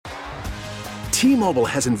T-Mobile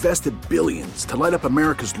has invested billions to light up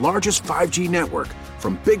America's largest 5G network,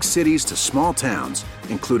 from big cities to small towns,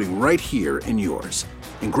 including right here in yours.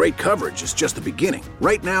 And great coverage is just the beginning.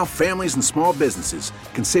 Right now, families and small businesses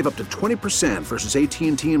can save up to 20% versus AT&T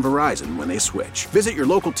and Verizon when they switch. Visit your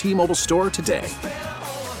local T-Mobile store today.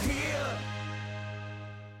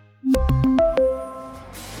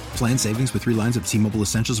 Plan savings with 3 lines of T-Mobile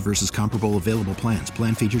Essentials versus comparable available plans.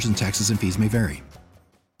 Plan features and taxes and fees may vary.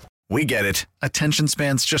 We get it. Attention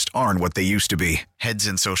spans just aren't what they used to be. Heads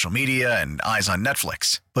in social media and eyes on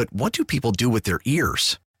Netflix. But what do people do with their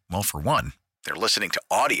ears? Well, for one, they're listening to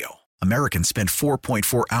audio. Americans spend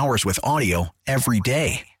 4.4 hours with audio every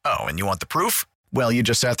day. Oh, and you want the proof? Well, you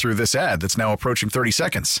just sat through this ad that's now approaching 30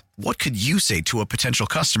 seconds. What could you say to a potential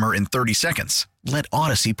customer in 30 seconds? Let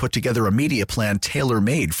Odyssey put together a media plan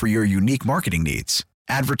tailor-made for your unique marketing needs.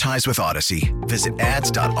 Advertise with Odyssey. Visit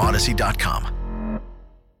ads.odyssey.com.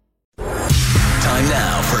 Time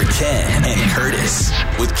now for Ken and Curtis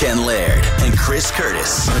with Ken Laird and Chris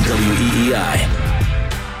Curtis on WEEI.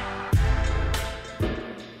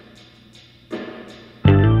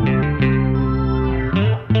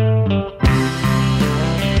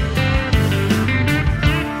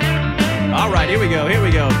 Here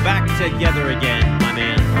we go. Back together again, my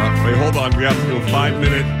man. Wait, hold on. We have to do a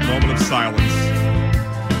 5-minute moment of silence,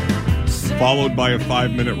 followed by a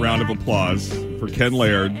 5-minute round of applause for Ken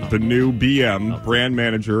Laird, the new BM, brand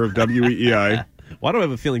manager of WEEI. Why do I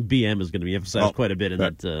have a feeling BM is going to be emphasized quite a bit in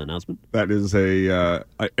that announcement? That is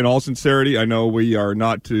in all sincerity, I know we are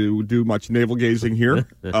not to do much navel-gazing here.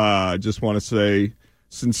 Just want to say,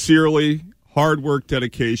 sincerely, hard work,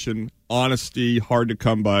 dedication, honesty, hard to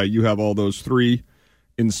come by. You have all those 3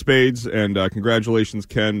 in spades, and congratulations,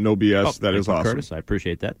 Ken. No BS. That is awesome. Curtis, I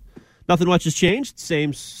appreciate that. Nothing much has changed.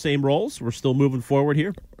 Same roles. We're still moving forward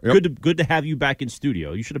here. Yep. Good to have you back in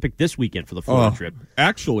studio. You should have picked this weekend for the Florida trip.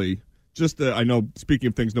 Actually, I know, speaking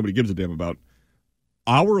of things nobody gives a damn about,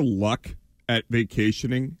 our luck at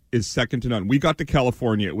vacationing is second to none. We got to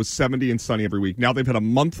California. It was 70 and sunny every week. Now they've had a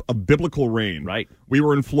month of biblical rain. Right. We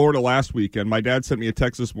were in Florida last weekend. My dad sent me a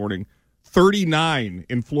text this morning. 39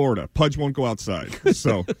 in Florida. Pudge won't go outside.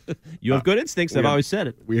 So you have good instincts. I've always said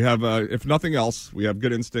it. We have, if nothing else, we have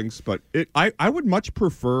good instincts. But I would much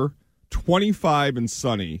prefer 25 and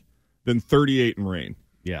sunny than 38 and rain.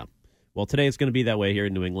 Yeah. Well, today it's going to be that way here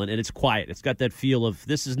in New England, and it's quiet. It's got that feel of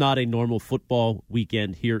this is not a normal football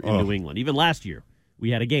weekend here in New England. Even last year,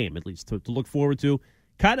 we had a game, at least, to look forward to.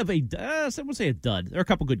 Kind of some would say a dud. There are a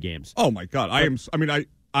couple good games. Oh, my God.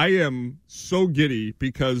 I am so giddy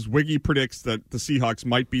because Wiggy predicts that the Seahawks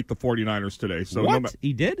might beat the 49ers today. So what?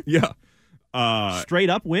 He did? Yeah. Straight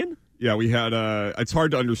up win? Yeah, we had it's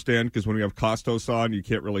hard to understand because when we have Costos on, you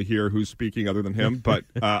can't really hear who's speaking other than him. But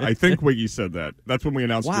I think Wiggy said that. That's when we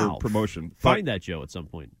announced your promotion. Find that, Joe, at some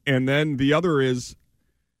point. And then the other is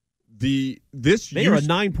they are a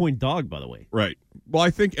 9-point dog, by the way. Right. Well, I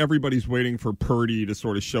think everybody's waiting for Purdy to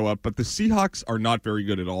sort of show up, but the Seahawks are not very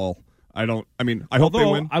good at all. I hope they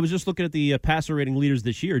win. I was just looking at the passer rating leaders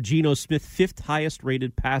this year. Geno Smith, 5th highest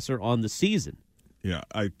rated passer on the season. Yeah,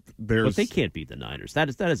 but they can't beat the Niners. That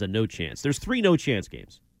is a no chance. There's 3 no chance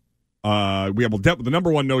games. We have the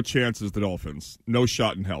number 1 no chance is the Dolphins. No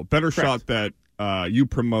shot in hell. Better Correct. Shot that you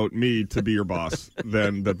promote me to be your boss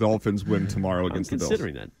than the Dolphins win tomorrow against the Bills.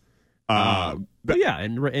 Considering that. But yeah,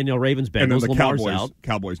 and Ravens Bengals. And then the Lamar's out.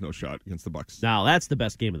 Cowboys no shot against the Bucs. Now that's the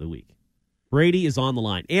best game of the week. Brady is on the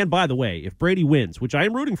line. And by the way, if Brady wins, which I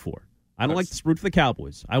am rooting for, I don't like to root for the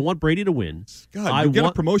Cowboys. I want Brady to win. God, you get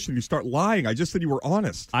a promotion, you start lying. I just said you were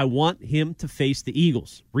honest. I want him to face the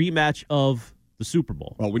Eagles. Rematch of the Super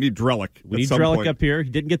Bowl. Well, we need Drellick. We need Drellick up here. He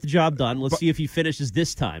didn't get the job done. Let's see if he finishes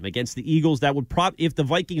this time against the Eagles. That would if the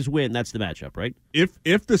Vikings win, that's the matchup, right? If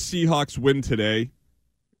the Seahawks win today,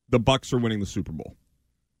 the Bucs are winning the Super Bowl.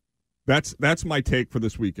 That's my take for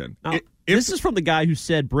this weekend. Now, this is from the guy who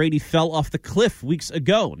said Brady fell off the cliff weeks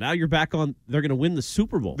ago. Now you're back on. They're going to win the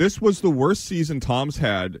Super Bowl. This was the worst season Tom's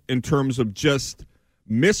had in terms of just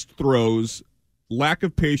missed throws, lack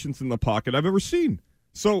of patience in the pocket I've ever seen.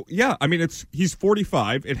 So yeah, he's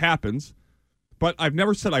 45. It happens, but I've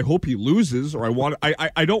never said I hope he loses or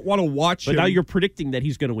I don't want to watch him. But now you're predicting that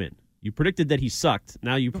he's going to win. You predicted that he sucked.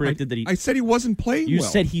 Now you predicted that he... I said he wasn't playing You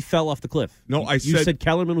said he fell off the cliff. No, You said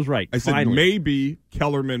Kellerman was right. I said maybe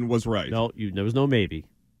Kellerman was right. No, there was no maybe.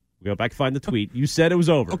 We go back and find the tweet. You said it was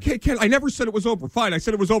over. Okay, Ken, I never said it was over. Fine, I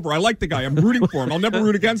said it was over. I like the guy. I'm rooting for him. I'll never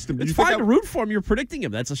root against him. It's fine to root for him. You're predicting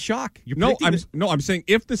him. That's a shock. I'm saying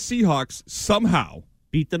if the Seahawks somehow...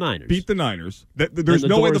 Beat the Niners. There's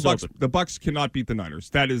no way the Bucs cannot beat the Niners.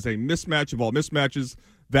 That is a mismatch of all mismatches.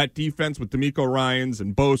 That defense with D'Amico Ryans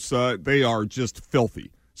and Bosa, they are just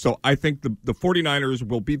filthy. So I think the 49ers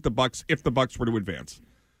will beat the Bucs if the Bucs were to advance.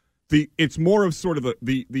 It's more of sort of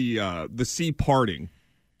the sea parting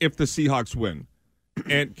if the Seahawks win.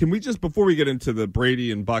 And can we just, before we get into the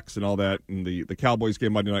Brady and Bucs and all that, and the Cowboys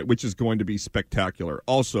game Monday night, which is going to be spectacular.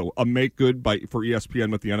 Also, a make good for ESPN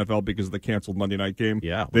with the NFL because of the canceled Monday night game.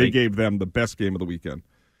 Yeah, they gave them the best game of the weekend.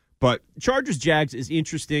 But Chargers-Jags is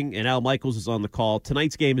interesting, and Al Michaels is on the call.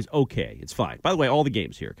 Tonight's game is okay. It's fine. By the way, all the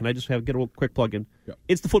games here. Can I just get a quick plug-in? Yeah.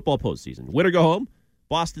 It's the football postseason. Win or go home.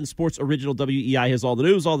 Boston Sports Original WEI has all the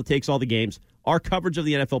news, all the takes, all the games. Our coverage of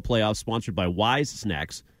the NFL playoffs, sponsored by Wise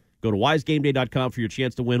Snacks. Go to wisegameday.com for your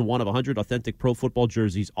chance to win one of 100 authentic pro football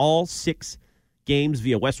jerseys. All 6 games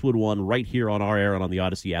via Westwood One right here on our air and on the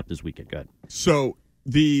Odyssey app this weekend. Go ahead. So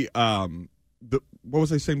what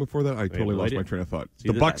was I saying before that? I totally lost my train of thought.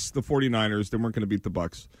 The Bucs, the 49ers, they weren't going to beat the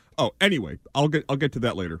Bucs. Oh, anyway, I'll get to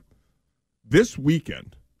that later. This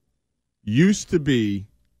weekend used to be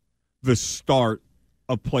the start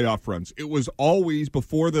of playoff runs. It was always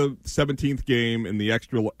before the 17th game in the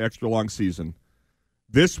extra long season.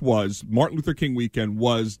 This was Martin Luther King weekend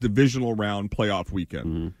was divisional round playoff weekend.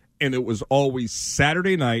 Mm-hmm. And it was always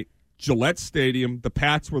Saturday night, Gillette Stadium. The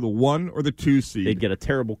Pats were the 1 or the 2 seed. They'd get a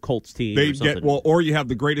terrible Colts team. Or you have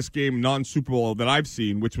the greatest game non-Super Bowl that I've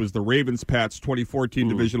seen, which was the Ravens-Pats 2014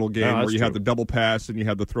 divisional game where you had the double pass and you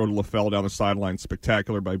had the throw to LaFell down the sideline,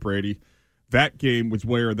 spectacular by Brady. That game was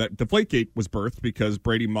where that Deflategate was birthed because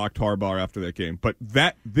Brady mocked Harbaugh after that game. But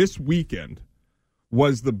this weekend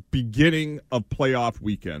was the beginning of playoff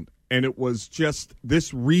weekend. And it was just,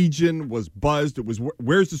 this region was buzzed. It was,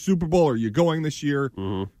 where's the Super Bowl? Are you going this year?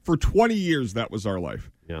 Mm-hmm. For 20 years, that was our life.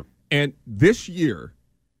 Yeah. And this year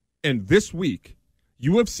and this week,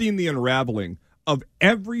 you have seen the unraveling of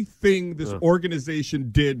everything this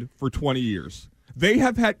organization did for 20 years.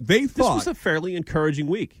 This was a fairly encouraging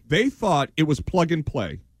week. They thought it was plug and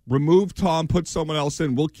play. Remove Tom, put someone else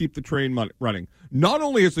in, we'll keep the train running. Not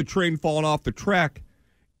only has the train fallen off the track,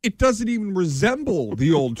 it doesn't even resemble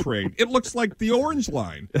the old train. It looks like the Orange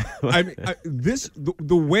Line. I mean,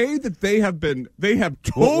 the way that they have totally.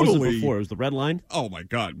 What was it before? It was the Red Line? Oh my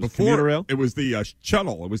God! Before commuter rail? It was the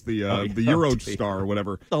Channel. It was the Eurostar or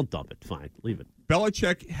whatever. Don't dump it. Fine, leave it.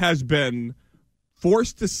 Belichick has been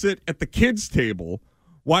forced to sit at the kids' table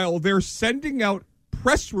while they're sending out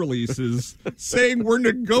press releases saying we're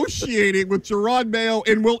negotiating with Jerod Mayo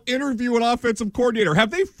and we'll interview an offensive coordinator. Have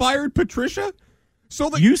they fired Patricia?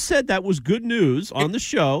 So you said that was good news on the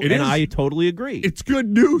show, and I totally agree. It's good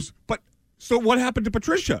news. But so what happened to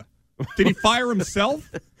Patricia? Did he fire himself?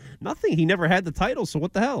 Nothing. He never had the title, so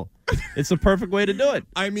what the hell? It's the perfect way to do it.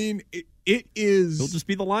 I mean, it is. He'll just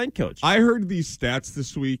be the line coach. I heard these stats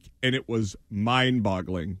this week, and it was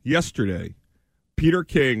mind-boggling. Yesterday, Peter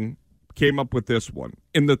King came up with this one.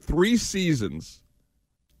 In the 3 seasons,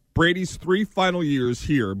 Brady's 3 final years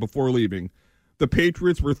here before leaving, the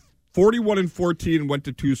Patriots were 41-14 and went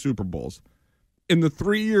to 2 Super Bowls. In the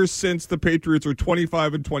 3 years since, the Patriots are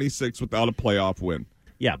 25-26 without a playoff win.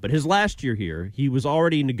 Yeah, but his last year here, he was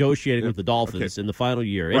already negotiating with the Dolphins in the final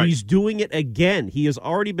year, and he's doing it again. He has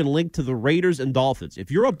already been linked to the Raiders and Dolphins.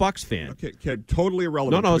 If you're a Bucs fan, totally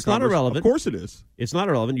irrelevant. No, it's not irrelevant. Of course, it is. It's not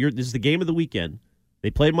irrelevant. This is the game of the weekend.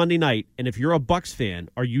 They play Monday night, and if you're a Bucs fan,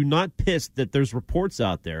 are you not pissed that there's reports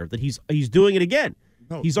out there that he's doing it again?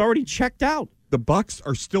 No, he's already checked out. The Bucs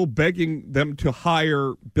are still begging them to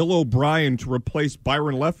hire Bill O'Brien to replace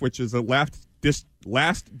Byron Leftwich as a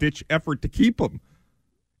last-ditch effort to keep him.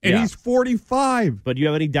 And he's 45. But do you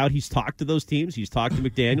have any doubt he's talked to those teams? He's talked to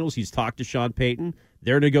McDaniels. He's talked to Sean Payton.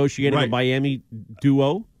 They're negotiating a Miami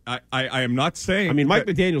duo. I am not saying. I mean, Mike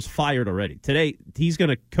McDaniel's fired already. Today, he's going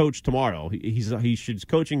to coach tomorrow. He's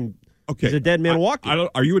coaching. Okay. He's a dead man walking.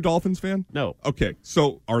 Are you a Dolphins fan? No. Okay.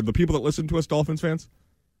 So are the people that listen to us Dolphins fans?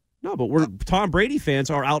 No, but Tom Brady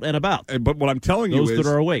fans are out and about. But what I'm telling you is those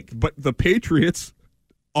that are awake. But the Patriots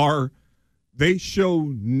they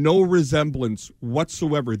show no resemblance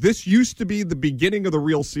whatsoever. This used to be the beginning of the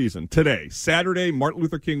real season. Today, Saturday, Martin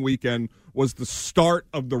Luther King weekend, was the start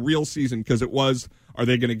of the real season because it was, are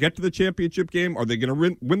they going to get to the championship game? Are they going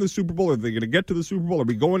to win the Super Bowl? Are they going to get to the Super Bowl? Are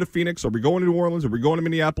we going to Phoenix? Are we going to New Orleans? Are we going to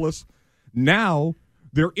Minneapolis? Now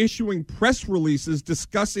they're issuing press releases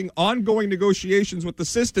discussing ongoing negotiations with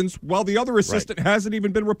assistants while the other assistant hasn't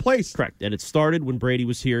even been replaced. Correct. And it started when Brady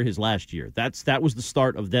was here his last year. That was the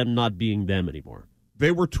start of them not being them anymore.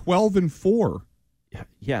 They were 12-4.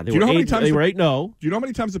 Yeah, they were 8-0. Do you know how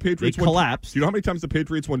many times the Patriots collapsed? Do you know how many times the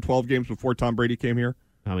Patriots won 12 games before Tom Brady came here?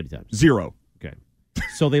 How many times? 0. Okay.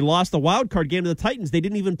 So they lost the wild card game to the Titans. They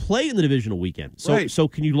didn't even play in the divisional weekend. So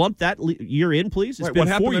can you lump that year in, please? It's right. been What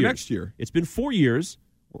happened 4 years. next year? It's been 4 years.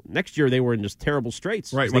 Well, next year they were in just terrible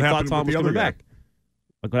straits. Right. They What thought happened Tom with was the other coming guy? back.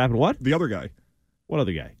 What happened? What? The other guy. What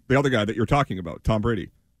other guy? The other guy that you're talking about, Tom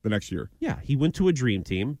Brady, the next year. Yeah, he went to a dream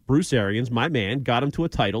team. Bruce Arians, my man, got him to a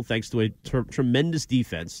title thanks to a tremendous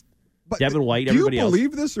defense. But Devin White, do you everybody else.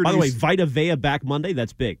 believe this? Or By do the way, you Vita Vea back Monday.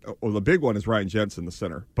 That's big. well, the big one is Ryan Jensen, the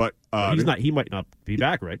center. But He's not. He might not be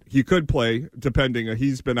back, right? He could play, depending.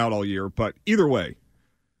 He's been out all year. But either way,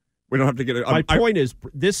 we don't have to get it. My point is,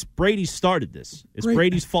 this Brady started this. It's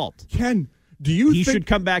Brady's fault. Ken, do you He think should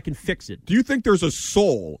come back and fix it. Do you think there's a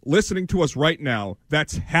soul listening to us right now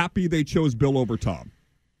that's happy they chose Bill over Tom?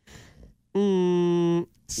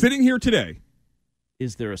 Sitting here today.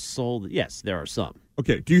 Is there a soul? Yes, there are some.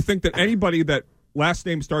 Okay. Do you think that anybody that last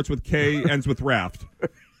name starts with K, ends with Raft,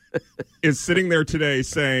 is sitting there today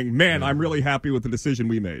saying, man, I'm really happy with the decision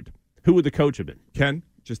we made? Who would the coach have been? Ken,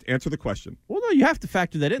 just answer the question. Well, no, you have to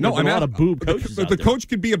factor that in. No, There's a lot of boob coaches The out there. coach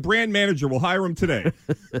could be a brand manager. We'll hire him today.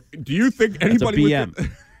 Do you think That's a anybody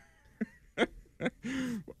BM.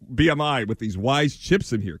 BMI with these wise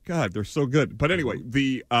chips in here? God, they're so good. But anyway,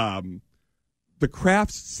 the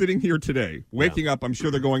Crafts sitting here today, waking up, I'm sure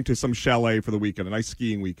they're going to some chalet for the weekend, a nice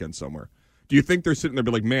skiing weekend somewhere. Do you think they're sitting there be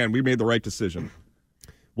like, man, we made the right decision?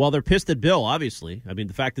 Well, they're pissed at Bill, obviously. I mean,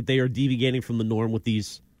 the fact that they are deviating from the norm with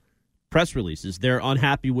these press releases, they're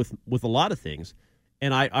unhappy with a lot of things.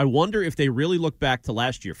 And I wonder if they really look back to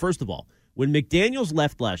last year. First of all, when McDaniels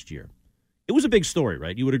left last year, it was a big story,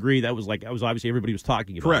 right? You would agree that was obviously everybody was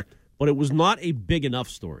talking about. Correct. But it was not a big enough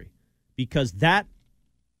story because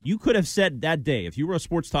you could have said that day, if you were a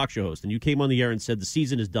sports talk show host and you came on the air and said the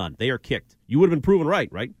season is done, they are kicked, you would have been proven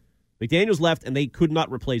right? McDaniels left and they could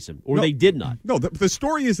not replace him, or they did not. No, the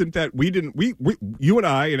story isn't that you and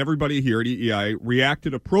I and everybody here at EEI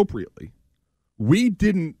reacted appropriately. We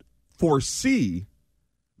didn't foresee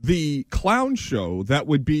the clown show that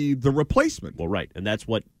would be the replacement. Well, right, and that's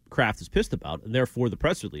what Kraft is pissed about, and therefore the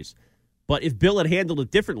press release. But if Bill had handled it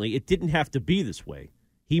differently, it didn't have to be this way.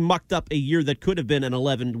 He mucked up a year that could have been an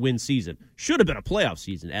 11-win season. Should have been a playoff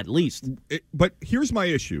season, at least. But here's my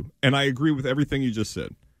issue, and I agree with everything you just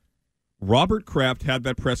said. Robert Kraft had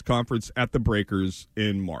that press conference at the Breakers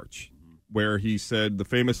in March, where he said the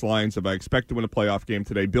famous lines of, I expect to win a playoff game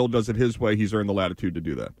today. Bill does it his way. He's earned the latitude to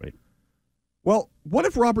do that. Right. Well, what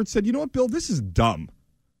if Robert said, you know what, Bill, this is dumb.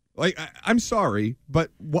 Like, I'm sorry,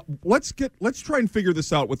 but let's try and figure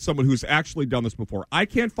this out with someone who's actually done this before. I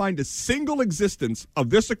can't find a single existence of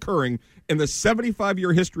this occurring in the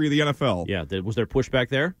 75-year history of the NFL. Yeah, was there pushback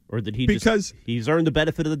there? Or did he he's earned the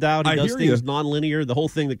benefit of the doubt, he does things nonlinear, the whole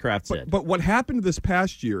thing that Kraft said. But what happened this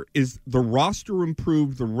past year is the roster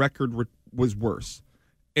improved, the record was worse.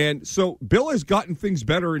 And so Bill has gotten things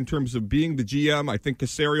better in terms of being the GM. I think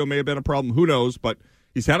Caserio may have been a problem. Who knows? But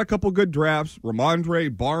he's had a couple good drafts. Ramondre,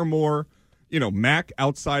 Barmore, Mac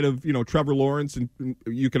outside of, Trevor Lawrence, and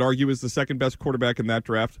you could argue is the second best quarterback in that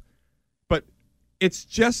draft. But it's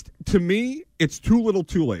just, to me, it's too little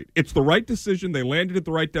too late. It's the right decision. They landed at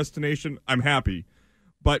the right destination. I'm happy.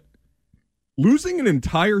 But losing an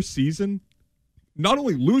entire season, not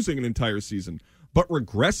only losing an entire season, but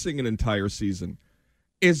regressing an entire season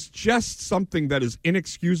is just something that is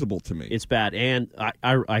inexcusable to me. It's bad, and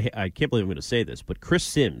I can't believe I'm going to say this, but Chris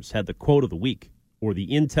Sims had the quote of the week, or the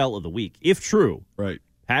intel of the week, if true. Right.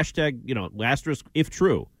 Hashtag, asterisk, if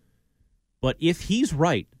true. But if he's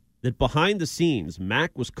right, that behind the scenes,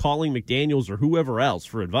 Mac was calling McDaniels or whoever else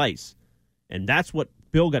for advice, and that's what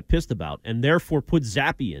Bill got pissed about, and therefore put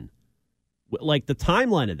Zappe in. Like, the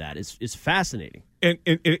timeline of that is fascinating. And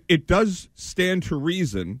it does stand to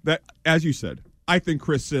reason that, as you said, I think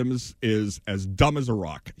Chris Sims is as dumb as a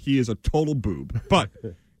rock. He is a total boob. But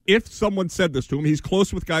if someone said this to him, he's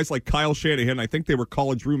close with guys like Kyle Shanahan. I think they were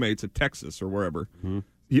college roommates at Texas or wherever.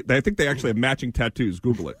 Mm-hmm. I think they actually have matching tattoos.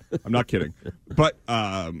 Google it. I'm not kidding. But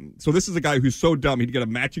so this is a guy who's so dumb he'd get a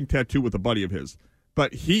matching tattoo with a buddy of his.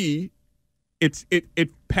 But it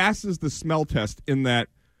passes the smell test in that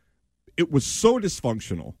it was so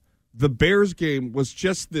dysfunctional. The Bears game was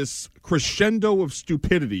just this crescendo of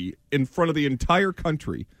stupidity in front of the entire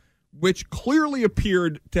country, which clearly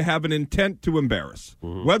appeared to have an intent to embarrass.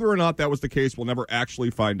 Mm-hmm. Whether or not that was the case, we'll never actually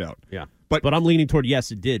find out. Yeah. But I'm leaning toward,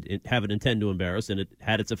 yes, it did have an intent to embarrass, and it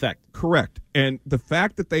had its effect. Correct. And the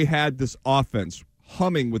fact that they had this offense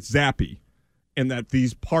humming with Zappe and that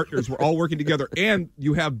these partners were all working together, and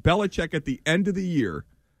you have Belichick at the end of the year,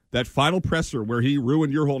 that final presser where he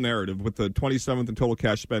ruined your whole narrative with the 27th in total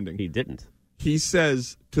cash spending. He didn't. He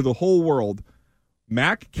says to the whole world,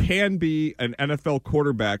 Mac can be an NFL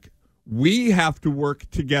quarterback We have to work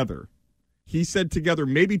together. He said together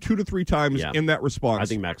maybe 2 to 3 times in that response. I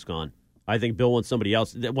think Mac's gone. I think Bill wants somebody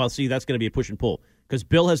else. Well, see, that's going to be a push and pull because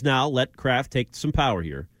Bill has now let Kraft take some power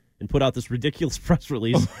here and put out this ridiculous press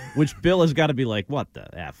release, which Bill has got to be like, what the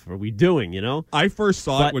F are we doing, you know? I first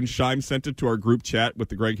saw it when Scheim sent it to our group chat with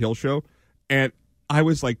the Greg Hill Show, and I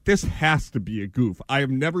was like, this has to be a goof. I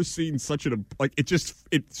have never seen such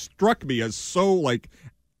it struck me as so like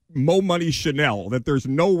Mo Money Chanel that there's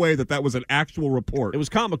no way that was an actual report. It was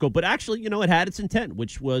comical, but actually, it had its intent,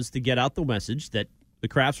 which was to get out the message that the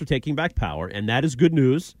Krafts are taking back power, and that is good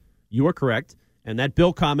news. You are correct. And that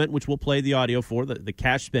Bill comment, which we'll play the audio for, the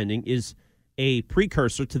cash spending, is a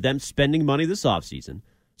precursor to them spending money this offseason.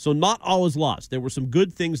 So not all is lost. There were some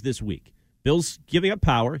good things this week. Bill's giving up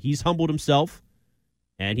power. He's humbled himself,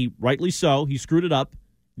 and he rightly so. He screwed it up.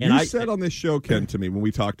 And you said on this show, Ken, to me when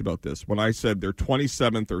we talked about this, when I said they're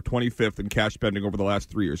 27th or 25th in cash spending over the last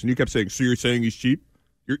 3 years, and you kept saying, so you're saying he's cheap?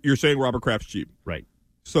 You're saying Robert Kraft's cheap. Right.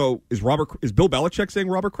 So is Bill Belichick saying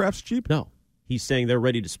Robert Kraft's cheap? No. He's saying they're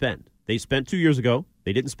ready to spend. They spent 2 years ago.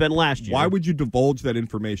 They didn't spend last year. Why would you divulge that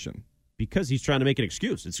information? Because he's trying to make an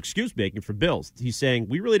excuse. It's excuse-making for Bills. He's saying,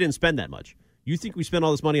 we really didn't spend that much. You think we spent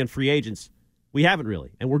all this money on free agents? We haven't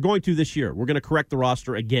really. And we're going to this year. We're going to correct the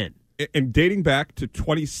roster again. And dating back to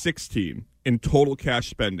 2016 in total cash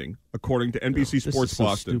spending, according to NBC Sports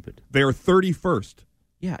Boston, stupid. They are 31st.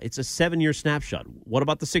 Yeah, it's a 7-year snapshot. What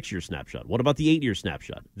about the 6-year snapshot? What about the 8-year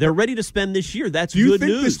snapshot? They're ready to spend this year. That's good news. Do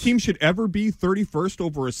you think this team should ever be 31st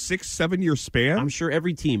over a 6-7 year span? I'm sure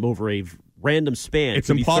every team over a random span.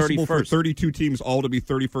 It's impossible for 32 teams all to be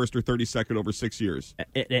 31st or 32nd over 6 years.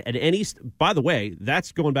 By the way,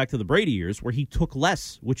 that's going back to the Brady years where he took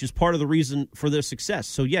less, which is part of the reason for their success.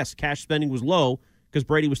 So, yes, cash spending was low because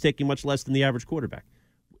Brady was taking much less than the average quarterback.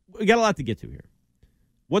 We got a lot to get to here.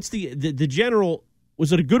 What's the general...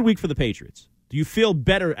 Was it a good week for the Patriots? Do you feel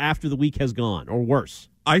better after the week has gone or worse?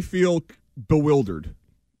 I feel bewildered.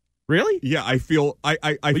 Really? Yeah, I feel...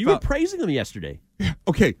 But you were praising them yesterday.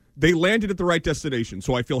 Okay, they landed at the right destination,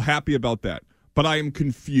 so I feel happy about that. But I am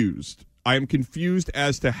confused. I am confused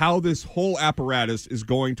as to how this whole apparatus is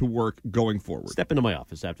going to work going forward. Step into my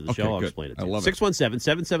office after the show. I'll explain it to you. I love it.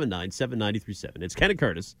 617-779-7937. It's Ken and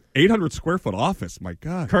Curtis. 800-square-foot office. My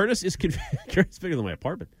God. Curtis is Curtis bigger than my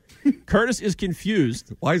apartment. Curtis is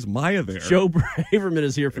confused. Why is Maya there? Joe Braverman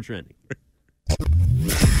is here for trending.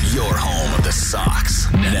 Your home of the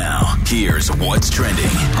Sox. Now, here's what's trending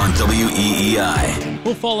on WEEI.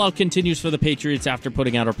 Well, fallout continues for the Patriots after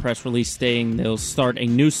putting out a press release stating they'll start a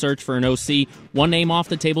new search for an OC. One name off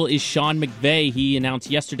the table is Sean McVay. He announced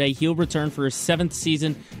yesterday he'll return for his 7th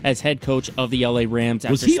season as head coach of the LA Rams.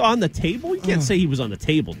 Was he on the table? You can't say he was on the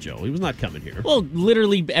table, Joe. He was not coming here. Well,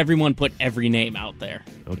 literally everyone put every name out there.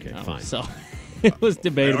 Okay, fine. So... It was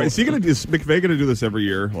debatable. Is McVay going to do this every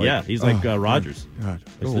year? Yeah, he's like Rodgers. God,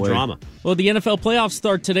 it's the drama. Well, the NFL playoffs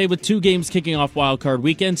start today with 2 games kicking off Wild Card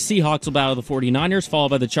Weekend. Seahawks will battle the 49ers, followed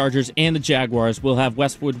by the Chargers and the Jaguars. We'll have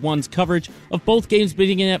Westwood One's coverage of both games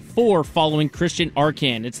beginning at 4 following Christian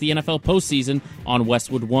Arcand. It's the NFL postseason on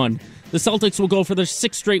Westwood One. The Celtics will go for their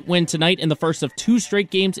 6th straight win tonight in the first of 2 straight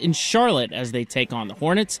games in Charlotte as they take on the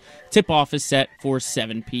Hornets. Tip-off is set for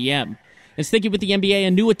 7 p.m. And sticking with the NBA, a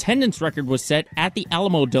new attendance record was set at the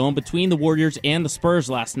Alamo Dome between the Warriors and the Spurs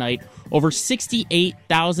last night. Over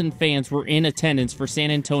 68,000 fans were in attendance for San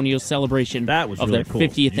Antonio's celebration of their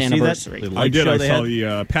 50th anniversary. I did. I saw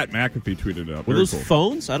the Pat McAfee tweeted it up. Were those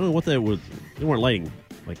phones? I don't know what they were. They weren't lighting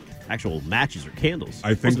like actual matches or candles.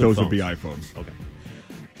 I think those would be iPhones. Okay.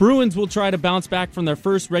 Bruins will try to bounce back from their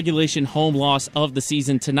first regulation home loss of the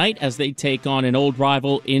season tonight as they take on an old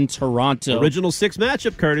rival in Toronto. Original 6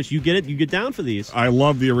 matchup, Curtis. You get it. You get down for these. I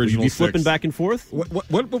love the original 6. You be flipping back and forth?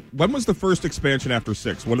 When was the first expansion after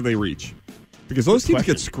 6? What do they reach? Because those teams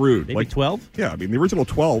get screwed. Maybe 12? Yeah, I mean, the original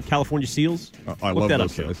 12. California Seals? I love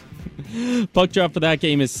those guys. Puck drop for that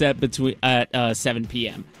game is set at 7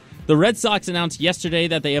 p.m. The Red Sox announced yesterday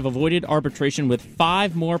that they have avoided arbitration with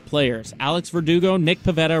 5 more players. Alex Verdugo, Nick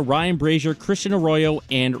Pivetta, Ryan Brazier, Christian Arroyo,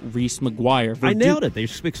 and Reese McGuire. I nailed it. They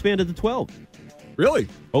expanded to 12. Really?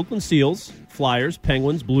 Oakland Seals, Flyers,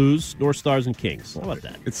 Penguins, Blues, North Stars, and Kings. How about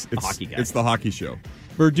that? It's hockey guy. It's the hockey show.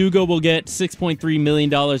 Verdugo will get $6.3 million.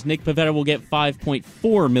 Nick Pivetta will get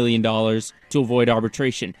 $5.4 million to avoid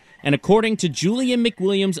arbitration. And according to Julian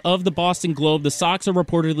McWilliams of the Boston Globe, the Sox are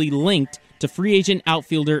reportedly linked to free agent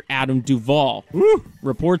outfielder Adam Duvall. Woo.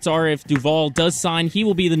 Reports are if Duvall does sign, he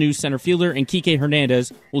will be the new center fielder, and Kike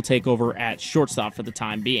Hernandez will take over at shortstop for the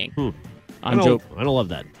time being. I don't love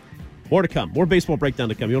that. More to come. More baseball breakdown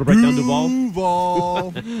to come. You want to break down Duvall?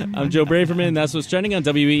 Duvall. I'm Joe Braverman. That's what's trending on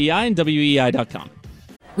WEEI and WEEI.com.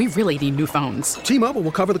 we really need new phones. T-Mobile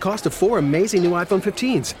will cover the cost of 4 amazing new iPhone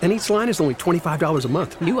 15s, and each line is only $25 a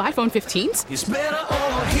month. New iPhone 15s? It's better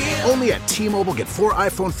over here. Only at T-Mobile, get 4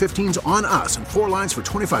 iPhone 15s on us and 4 lines for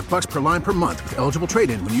 $25 per line per month with eligible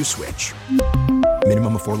trade-in when you switch.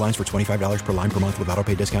 Minimum of 4 lines for $25 per line per month with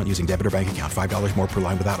autopay discount using debit or bank account. $5 more per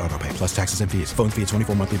line without autopay, plus taxes and fees. Phone fee at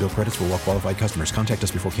 24 monthly bill credits for well-qualified customers. Contact us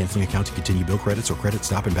before canceling account to continue bill credits or credit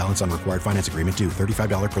stop and balance on required finance agreement due.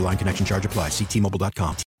 $35 per line connection charge applies. See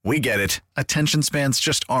T-Mobile.com. We get it. Attention spans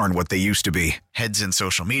just aren't what they used to be. Heads in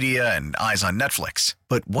social media and eyes on Netflix.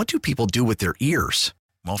 But what do people do with their ears?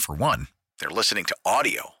 Well, for one, they're listening to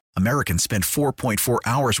audio. Americans spend 4.4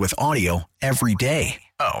 hours with audio every day.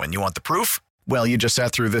 Oh, and you want the proof? Well, you just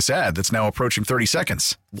sat through this ad that's now approaching 30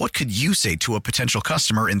 seconds. What could you say to a potential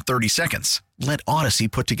customer in 30 seconds? Let Odyssey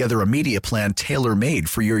put together a media plan tailor-made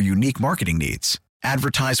for your unique marketing needs.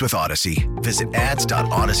 Advertise with Odyssey. Visit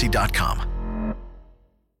ads.odyssey.com.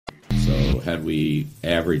 So had we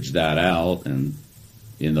averaged that out, and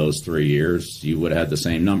in those 3 years, you would have had the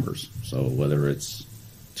same numbers. So whether it's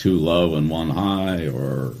 2 low and 1 high,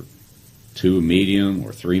 or 2 medium,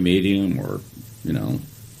 or 3 medium, or,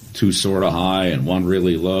 2 sort of high and 1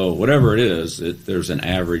 really low, whatever it is, there's an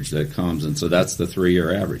average that comes. And so that's the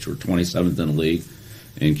 3-year average. We're 27th in the league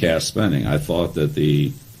in cash spending. I thought that the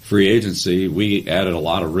free agency, we added a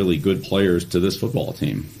lot of really good players to this football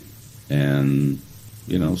team. And,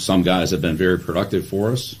 some guys have been very productive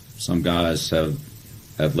for us. Some guys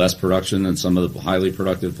have less production than some of the highly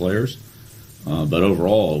productive players. But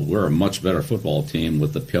overall, we're a much better football team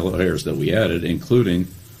with the players that we added, including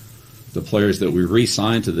the players that we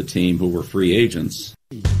re-signed to the team who were free agents.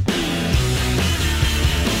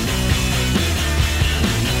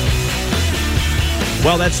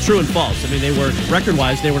 Well, that's true and false. I mean, they were,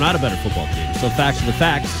 record-wise, they were not a better football team. So facts are the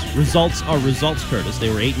facts. Results are results, Curtis. They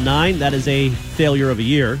were 8-9. That is a failure of a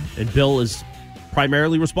year, and Bill is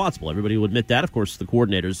primarily responsible. Everybody will admit that. Of course, the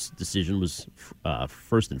coordinator's decision was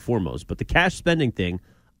first and foremost. But the cash spending thing,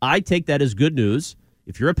 I take that as good news.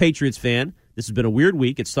 If you're a Patriots fan, this has been a weird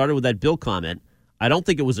week. It started with that Bill comment. I don't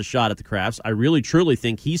think it was a shot at the Crafts. I really, truly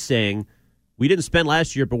think he's saying, we didn't spend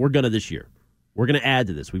last year, but we're going to this year. We're going to add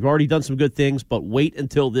to this. We've already done some good things, but wait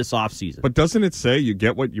until this offseason. But doesn't it say you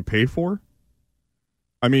get what you pay for?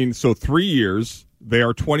 I mean, so 3 years, they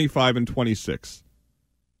are 25 and 26,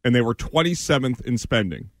 and they were 27th in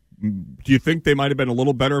spending. Do you think they might have been a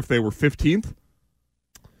little better if they were 15th?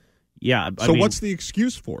 Yeah. So what's the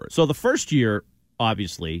excuse for it? So the first year,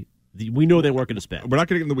 obviously, we know they weren't going to spend. We're not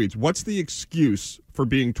going to get in the weeds. What's the excuse for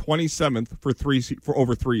being 27th for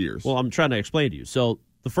over 3 years? Well, I'm trying to explain to you. So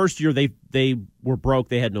the first year they were broke.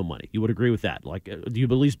 They had no money. You would agree with that? Like, do you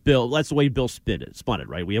believe Bill? That's the way Bill spun it,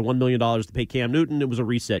 right? We had $1 million to pay Cam Newton. It was a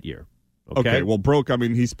reset year. Okay. Well, broke. I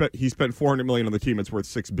mean, he spent $400 million on the team. It's worth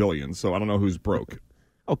 $6 billion. So I don't know who's broke.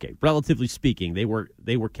 Okay, relatively speaking, they were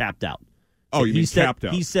capped out. Oh, you mean capped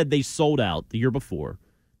out? He said they sold out the year before.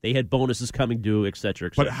 They had bonuses coming due, et cetera,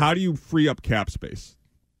 et cetera. But how do you free up cap space?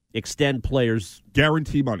 Extend players,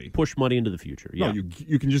 guarantee money, push money into the future. Yeah. No,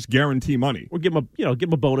 you can just guarantee money, or give them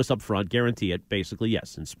a bonus up front, guarantee it. Basically,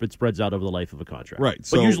 yes, and it spreads out over the life of a contract. Right,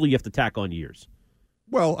 but usually you have to tack on years.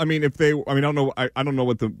 Well, I mean, I don't know. I don't know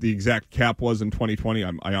what the exact cap was in 2020.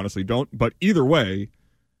 I honestly don't. But either way,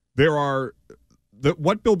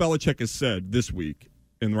 what Bill Belichick has said this week,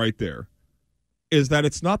 and right there, is that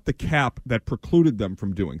it's not the cap that precluded them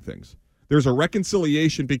from doing things. There's a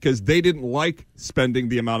reconciliation because they didn't like spending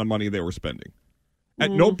the amount of money they were spending. At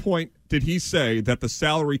no point did he say that the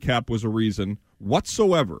salary cap was a reason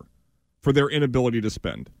whatsoever for their inability to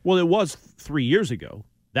spend. Well, it was 3 years ago.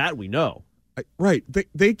 That we know. Right.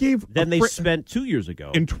 They gave... Then they spent 2 years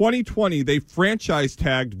ago. In 2020, they franchise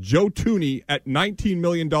tagged Joe Thuney at $19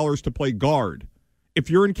 million to play guard. If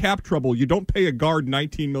you're in cap trouble, you don't pay a guard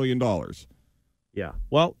 $19 million. Yeah,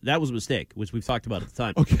 well, that was a mistake, which we've talked about at the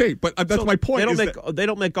time. Okay, but that's my point. They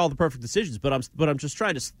don't make all the perfect decisions, but I'm just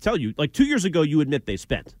trying to tell you. Like 2 years ago, you admit they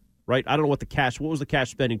spent, right? I don't know what was the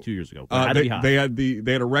cash spending 2 years ago? They had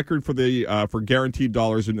a record for guaranteed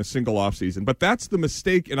dollars in a single offseason, but that's the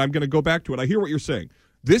mistake. And I'm going to go back to it. I hear what you're saying.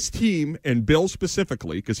 This team and Bill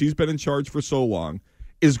specifically, because he's been in charge for so long,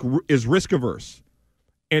 is risk averse,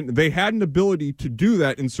 and they had an ability to do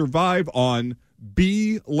that and survive on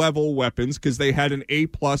B-level weapons because they had an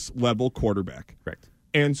A-plus level quarterback. Correct.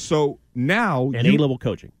 And so now... And A-level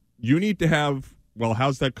coaching. You need to have... Well,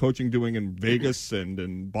 how's that coaching doing in Vegas and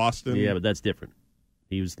in Boston? Yeah, but that's different.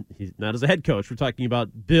 He's not as a head coach. We're talking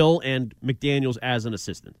about Bill and McDaniels as an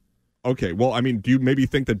assistant. Okay, well, I mean, do you maybe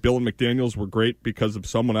think that Bill and McDaniels were great because of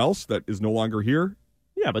someone else that is no longer here?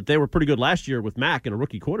 Yeah, but they were pretty good last year with Mack and a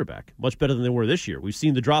rookie quarterback. Much better than they were this year. We've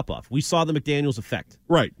seen the drop-off. We saw the McDaniels effect.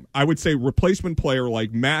 Right. I would say replacement player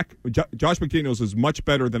like Mack, Josh McDaniels is much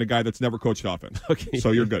better than a guy that's never coached offense. Okay.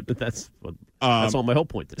 So you're good. That's all my whole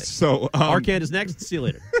point today. So Arcand is next. See you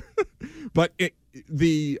later. But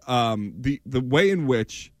the way in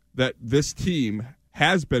which that this team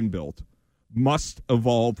has been built must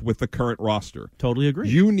evolve with the current roster. Totally agree.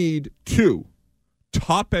 You need two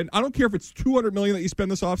top end. I don't care if it's $200 million that you spend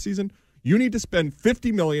this offseason. You need to spend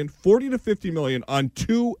 $50 million, $40 to $50 million on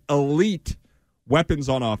two elite weapons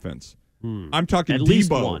on offense. I'm talking at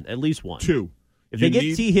Debo. Least one. Two. If they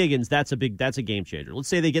get T. Higgins, that's a game changer. Let's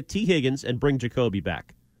say they get T. Higgins and bring Jacoby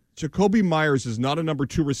back. Jacoby Myers is not a number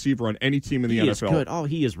 2 receiver on any team in the NFL. He is good. Oh,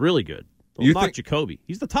 he is really good. Don't knock Jacoby.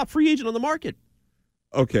 He's the top free agent on the market.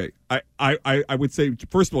 Okay, I would say,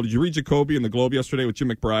 first of all, did you read Jacoby in the Globe yesterday with Jim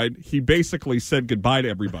McBride? He basically said goodbye to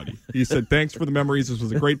everybody. He said, thanks for the memories. This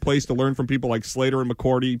was a great place to learn from people like Slater and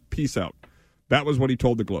McCourty. Peace out. That was what he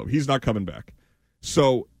told the Globe. He's not coming back.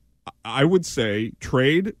 So I would say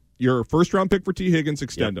trade your first-round pick for T. Higgins,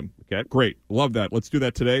 extend him. Okay. Great. Love that. Let's do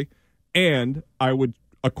that today. And I would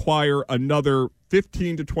acquire another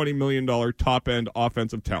 $15 to $20 million top-end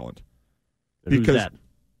offensive talent. And who's that?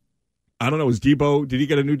 I don't know. Is Debo, did he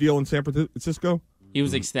get a new deal in San Francisco? He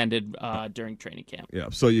was extended during training camp. Yeah,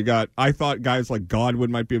 so I thought guys like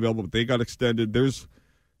Godwin might be available, but they got extended. There's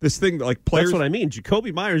this thing that, like, players. That's what I mean.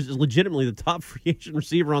 Jacoby Myers is legitimately the top free agent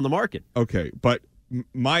receiver on the market. Okay, but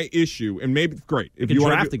my issue, and maybe, great. If you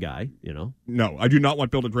draft a guy, you know. No, I do not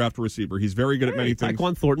want Bill to draft a receiver. He's very good at many things.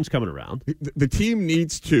 Tyquan Thornton's coming around. The team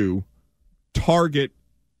needs to target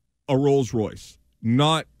a Rolls Royce,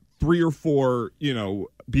 not 3 or 4,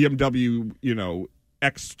 BMW,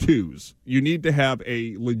 X2s. You need to have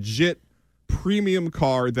a legit premium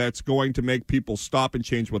car that's going to make people stop and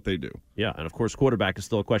change what they do. Yeah, and of course, quarterback is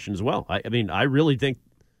still a question as well. I mean, I really think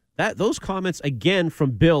that those comments, again,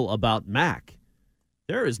 from Bill about Mack,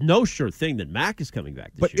 there is no sure thing that Mack is coming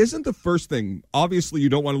back this year. But isn't the first thing, obviously you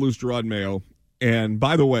don't want to lose Gerard Mayo, and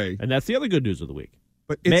by the way... And that's the other good news of the week.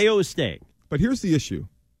 But Mayo is staying. But here's the issue.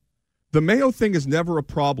 The Mayo thing is never a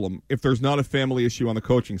problem if there's not a family issue on the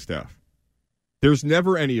coaching staff. There's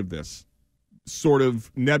never any of this sort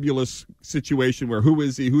of nebulous situation where who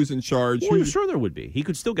is he, who's in charge. Well, sure there would be. He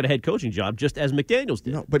could still get a head coaching job just as McDaniels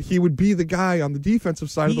did. No, but he would be the guy on the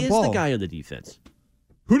defensive side of the ball. He is the guy on the defense.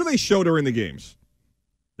 Who do they show during the games?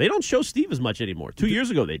 They don't show Steve as much anymore. 2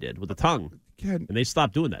 years ago they did with the tongue. And they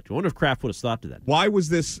stopped doing that. I wonder if Kraft would have stopped that. Why was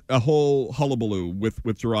this a whole hullabaloo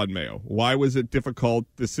with Gerard Mayo? Why was it difficult,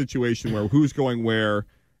 the situation where who's going where?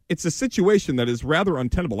 It's a situation that is rather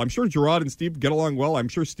untenable. I'm sure Gerard and Steve get along well. I'm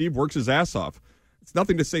sure Steve works his ass off. It's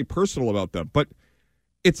nothing to say personal about them. But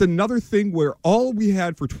it's another thing where all we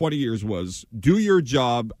had for 20 years was do your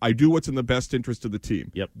job, I do what's in the best interest of the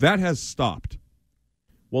team. Yep. That has stopped.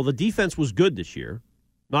 Well, the defense was good this year.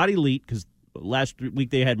 Not elite because last week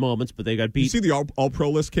they had moments, but they got beat. You see the All-Pro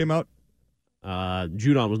list came out?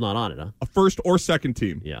 Judon was not on it, huh? A first or second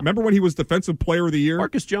team. Yeah. Remember when he was Defensive Player of the Year?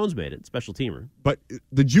 Marcus Jones made it, special teamer. But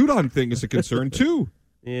the Judon thing is a concern, too.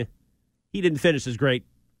 He didn't finish as great,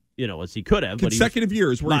 as he could have. Consecutive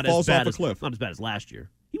years where he falls off a cliff. Not as bad as last year.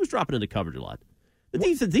 He was dropping into coverage a lot.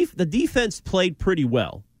 The defense played pretty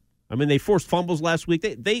well. I mean, they forced fumbles last week.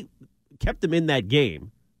 They kept them in that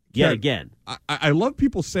game. Yet again. I love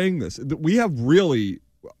people saying this. We have really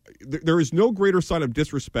 – there is no greater sign of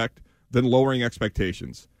disrespect than lowering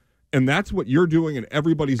expectations. And that's what you're doing and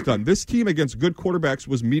everybody's done. This team against good quarterbacks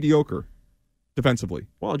was mediocre defensively.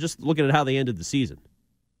 Well, just looking at how they ended the season.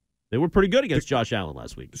 They were pretty good against Josh Allen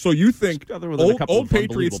last week. So you think old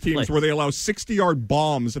Patriots teams plays. where they allow 60-yard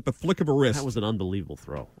bombs at the flick of a wrist. That was an unbelievable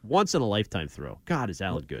throw. Once-in-a-lifetime throw. God, is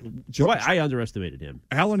Allen good. I underestimated him.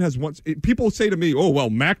 Allen has once – people say to me,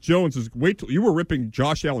 Mac Jones is – wait till you were ripping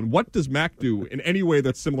Josh Allen. What does Mac do in any way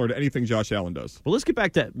that's similar to anything Josh Allen does? Well, let's get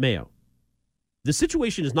back to Mayo. The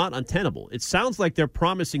situation is not untenable. It sounds like they're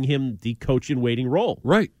promising him the coach-in-waiting role.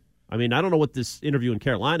 Right. I mean, I don't know what this interview in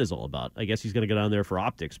Carolina is all about. I guess he's going to go down there for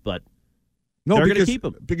optics, but no, they're going to keep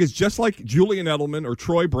him. Because just like Julian Edelman or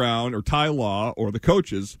Troy Brown or Ty Law or the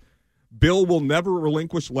coaches, Bill will never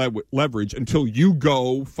relinquish leverage until you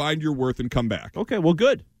go find your worth and come back. Okay, well,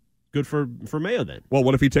 good. Good for Mayo then. Well,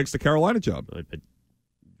 what if he takes the Carolina job?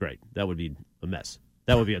 Right. That would be a mess.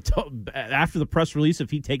 That would be after the press release if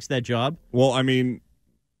he takes that job. Well, I mean,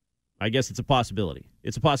 I guess it's a possibility.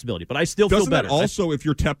 It's a possibility, but I still feel better. Doesn't that also, if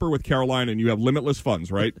you're Tepper with Carolina and you have limitless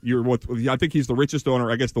funds, right? I think he's the richest owner.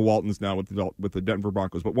 I guess the Waltons now with the Denver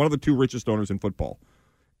Broncos, but one of the 2 richest owners in football.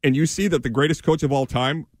 And you see that the greatest coach of all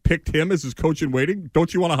time picked him as his coach in waiting.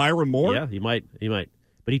 Don't you want to hire him more? Yeah, he might.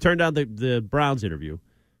 But he turned down the Browns interview.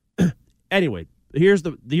 Anyway, here's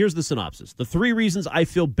the synopsis. The 3 reasons I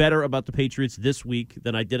feel better about the Patriots this week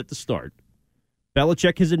than I did at the start.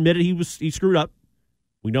 Belichick has admitted he screwed up.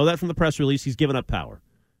 We know that from the press release. He's given up power.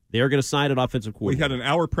 They are going to sign an offensive coordinator. We had an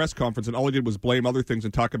hour press conference, and all he did was blame other things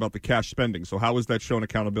and talk about the cash spending. So how is that showing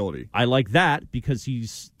accountability? I like that because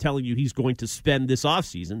he's telling you he's going to spend this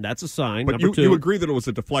offseason. That's a sign. But you agree that it was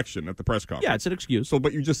a deflection at the press conference. Yeah, it's an excuse. So,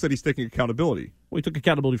 but you just said he's taking accountability. Well, he took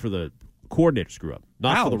accountability for the coordinator screw-up,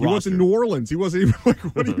 not for the roster. He was in New Orleans. He wasn't even like,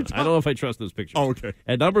 what are you talking? I don't know if I trust those pictures. Oh, okay.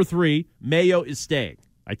 And number 3, Mayo is staying,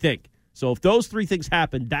 I think. So if those 3 things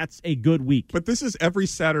happen, that's a good week. But this is every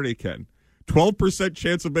Saturday, Ken. 12%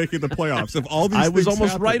 chance of making the playoffs. If all these I was things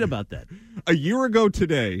almost happen. right about that. A year ago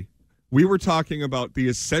today, we were talking about the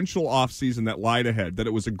essential offseason that lied ahead, that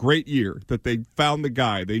it was a great year, that they found the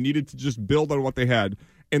guy. They needed to just build on what they had,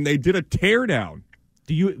 and they did a teardown.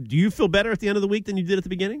 Do you feel better at the end of the week than you did at the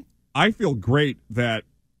beginning? I feel great that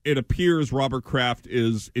it appears Robert Kraft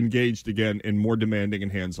is engaged again and more demanding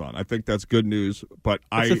and hands-on. I think that's good news. But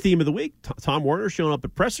That's the theme of the week. Tom Werner showing up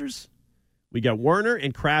at pressers. We got Werner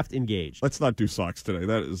and Kraft engaged. Let's not do Sox today.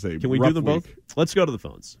 That is a Can we rough do them week. both? Let's go to the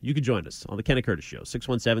phones. You can join us on the Ken and Curtis Show,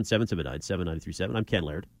 617-779-7937. I'm Ken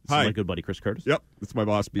Laird. This Hi. is my good buddy, Chris Curtis. Yep, it's my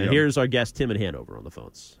boss, BM. And here's our guest, Tim in Hanover, on the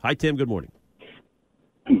phones. Hi, Tim. Good morning.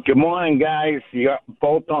 Good morning, guys. You're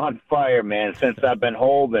both on fire, man, since I've been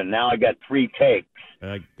holding. Now I got 3 takes.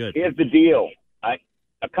 Good. Here's the deal. A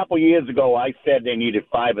couple years ago, I said they needed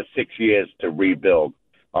 5 or 6 years to rebuild.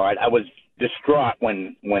 All right, I was distraught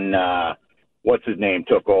when what's his name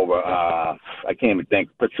took over. I can't even think.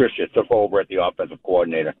 Patricia took over at the offensive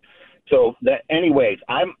coordinator. So, anyways,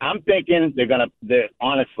 I'm thinking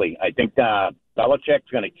honestly, I think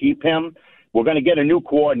Belichick's going to keep him. We're going to get a new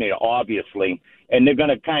coordinator, obviously, and they're going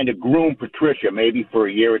to kind of groom Patricia maybe for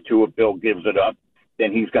a year or 2. If Bill gives it up,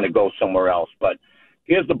 then he's going to go somewhere else. But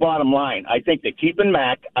here's the bottom line. I think they're keeping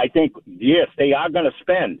Mac. I think, yes, they are going to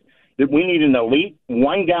spend. That we need an elite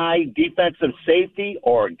one guy defensive safety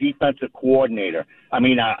or a defensive coordinator.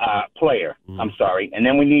 Player. I'm sorry. And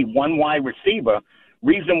then we need one wide receiver.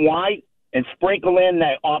 Reason why? And sprinkle in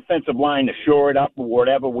that offensive line to shore it up or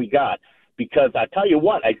whatever we got. Because I tell you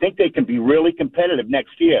what, I think they can be really competitive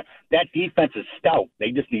next year. That defense is stout. They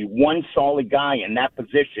just need one solid guy in that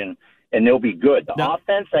position, and they'll be good. The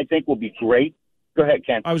offense, I think, will be great. Go ahead,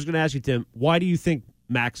 Ken. I was going to ask you, Tim, why do you think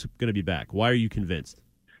Mac's going to be back? Why are you convinced?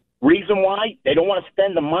 Reason why? They don't want to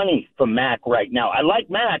spend the money for Mac right now. I like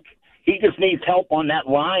Mac. He just needs help on that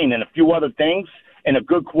line and a few other things and a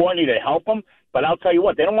good coordinator to help him. But I'll tell you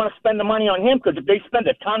what, they don't want to spend the money on him because if they spend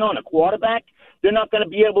a ton on a quarterback, they're not going to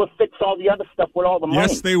be able to fix all the other stuff with all the money.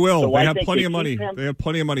 Yes, they will. So they have plenty of money. They have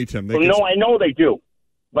plenty of money, Tim. I know they do.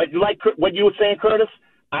 But like what you were saying, Curtis,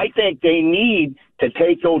 I think they need to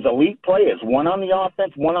take those elite players, one on the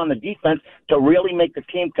offense, one on the defense, to really make the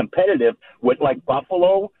team competitive with like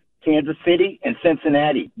Buffalo, Kansas City, and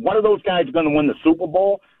Cincinnati. One of those guys is going to win the Super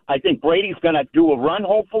Bowl. I think Brady's going to do a run,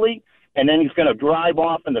 hopefully, and then he's going to drive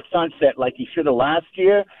off in the sunset like he should have last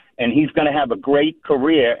year, and he's going to have a great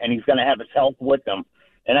career, and he's going to have his health with him.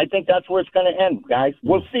 And I think that's where it's going to end, guys.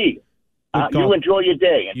 We'll see. You enjoy your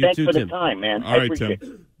day, and thanks for the time, man. All right, Tim. It.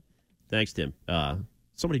 Thanks, Tim.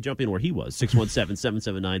 Somebody jump in where he was,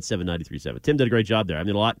 617-779-7937. Tim did a great job there. I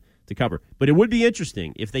mean, a lot to cover. But it would be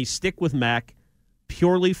interesting if they stick with Mac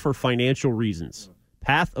purely for financial reasons.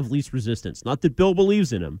 Path of least resistance. Not that Bill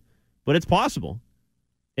believes in him, but it's possible.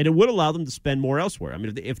 And it would allow them to spend more elsewhere. I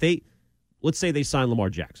mean, if they let's say they sign Lamar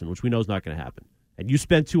Jackson, which we know is not going to happen, and you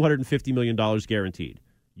spend $250 million guaranteed,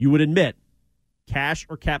 you would admit cash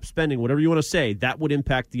or cap spending, whatever you want to say, that would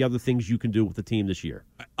impact the other things you can do with the team this year.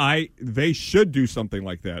 They should do something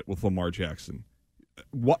like that with Lamar Jackson.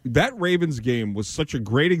 That Ravens game was such a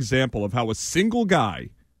great example of how a single guy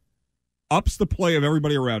ups the play of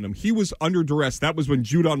everybody around him. He was under duress. That was when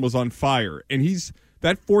Judon was on fire. And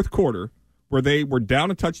that fourth quarter where they were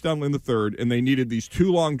down a touchdown in the third and they needed these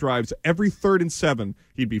 2 long drives, every 3rd and 7,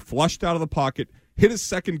 he'd be flushed out of the pocket, hit his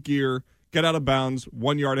second gear, get out of bounds,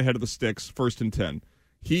 1 yard ahead of the sticks, 1st and 10.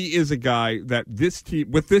 He is a guy that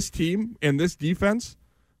with this team and this defense,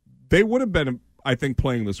 they would have been, I think,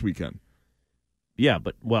 playing this weekend. Yeah,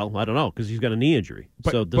 but, well, I don't know, because he's got a knee injury.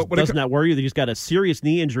 Doesn't that worry you that he's got a serious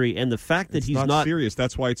knee injury, and the fact that he's not serious,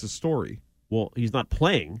 that's why it's a story. Well, he's not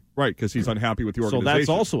playing. Right, because he's unhappy with the organization. So that's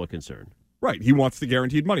also a concern. Right, he wants the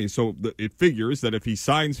guaranteed money. So it figures that if he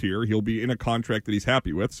signs here, he'll be in a contract that he's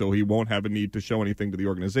happy with, so he won't have a need to show anything to the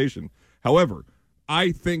organization. However,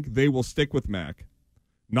 I think they will stick with Mac,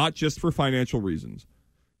 not just for financial reasons,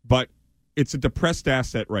 but it's a depressed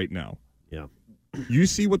asset right now. Yeah. you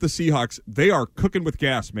see what the Seahawks, they are cooking with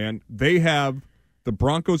gas, man. They have the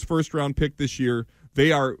Broncos' first-round pick this year.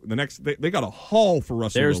 They are the next. They got a haul for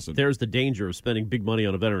Russell Wilson. There's the danger of spending big money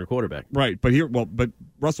on a veteran quarterback. Right, but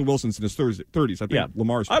Russell Wilson's in his 30s. I think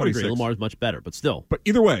Lamar's 26. I would agree. Lamar's much better, but still. But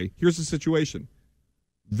either way, here's the situation.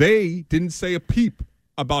 They didn't say a peep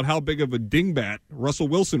about how big of a dingbat Russell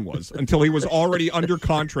Wilson was until he was already under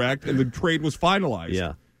contract and the trade was finalized.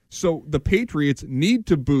 Yeah. So the Patriots need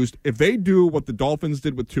to boost. If they do what the Dolphins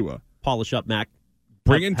did with Tua. Polish up Mac.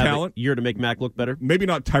 Bring in talent. A year to make Mac look better. Maybe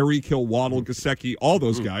not Tyreek Hill, Waddle, Gesicki, all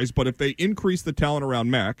those guys, but if they increase the talent around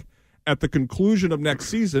Mac, at the conclusion of next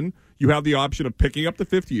season, you have the option of picking up the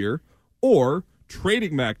 5th year or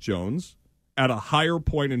trading Mac Jones at a higher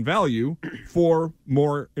point in value for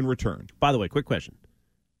more in return. By the way, quick question.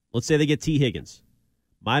 Let's say they get T. Higgins.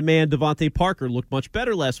 My man Devontae Parker looked much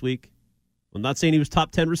better last week. I'm not saying he was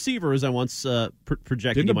top 10 receiver as I once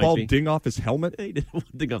projected. Didn't the ball ding off his helmet? Yeah, he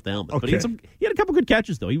didn't ding off the helmet. Okay. But he had a couple good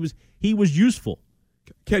catches though. He was useful.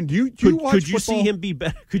 Ken, do you watch could you football? see him be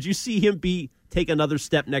better? Could you see him take another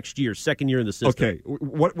step next year, second year in the system? Okay,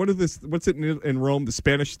 what's it in Rome? The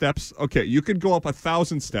Spanish steps. Okay, you could go up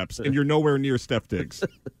 1,000 steps and you're nowhere near Steph Diggs.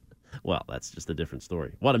 Well, that's just a different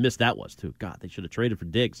story. What a miss that was, too. God, they should have traded for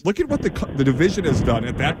Diggs. Look at what the division has done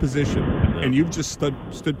at that position, and you've just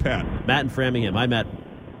stood pat. Matt in Framingham. Hi, Matt.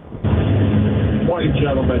 Morning,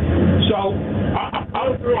 gentlemen. So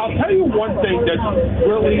I'll tell you one thing that's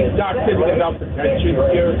really not getting enough attention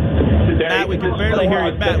here today. Matt, we can barely hear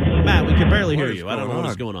you. Matt, we can barely hear you. I don't know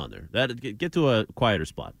what's going on there. Get to a quieter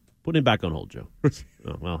spot. Put him back on hold, Joe.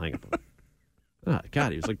 Oh, well, hang up. Oh,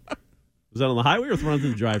 God, he was like... Was that on the highway or running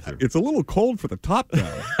through the drive-thru? It's a little cold for the top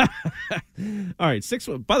guy. All right,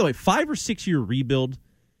 by the way, 5 or 6 year rebuild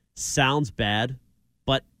sounds bad,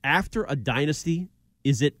 but after a dynasty,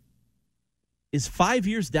 is 5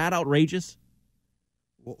 years that outrageous?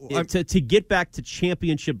 Well, to get back to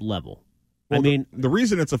championship level. Well, I mean, the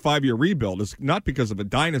reason it's a 5-year rebuild is not because of a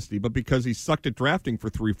dynasty, but because he sucked at drafting for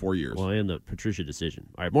 3-4 years. Well, and the Patricia decision.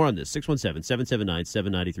 All right, more on this.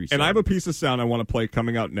 617-779-7937. And I have a piece of sound I want to play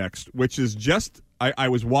coming out next, which is just, I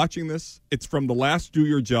was watching this. It's from the last Do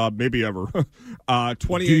Your Job, maybe ever,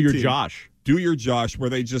 2018. Do Your Josh. Do Your Josh, where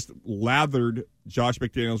they just lathered Josh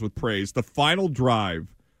McDaniels with praise. The final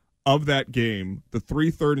drive of that game, the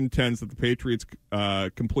 3 3rd and 10s that the Patriots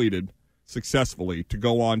completed successfully to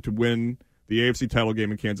go on to win the AFC title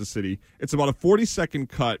game in Kansas City. It's about a 40-second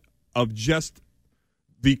cut of just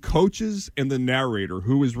the coaches and the narrator,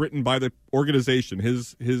 who is written by the organization,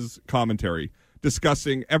 his commentary,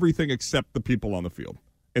 discussing everything except the people on the field.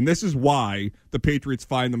 And this is why the Patriots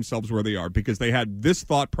find themselves where they are, because they had this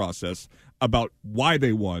thought process about why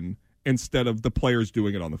they won instead of the players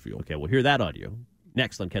doing it on the field. Okay, we'll hear that audio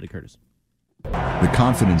next on Kenny Curtis. The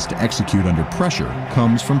confidence to execute under pressure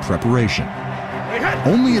comes from preparation.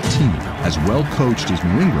 Only a team as well coached as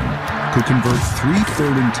New England could convert 3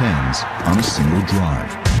 3rd and 10s on a single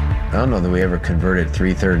drive. I don't know that we ever converted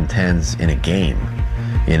 3 3rd and 10s in a game,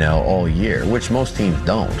 all year, which most teams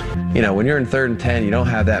don't. When you're in 3rd and 10, you don't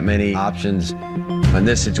have that many options. In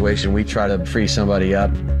this situation, we try to free somebody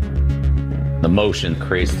up. The motion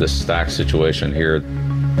creates this stack situation here.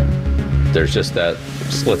 There's just that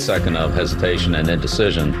split second of hesitation and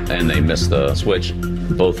indecision, and they missed the switch.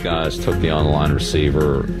 Both guys took the on-the-line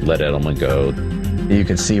receiver, let Edelman go. You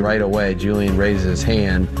can see right away Julian raises his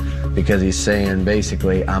hand because he's saying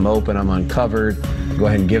basically, I'm open, I'm uncovered, go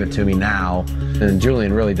ahead and give it to me now. And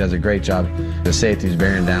Julian really does a great job. The safety's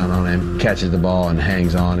bearing down on him, catches the ball and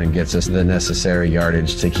hangs on and gets us the necessary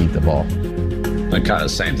yardage to keep the ball. And kind of the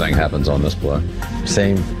same thing happens on this play.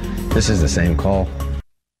 This is the same call.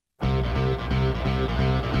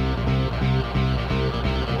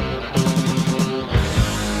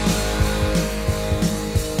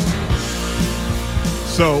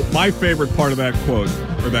 So my favorite part of that quote,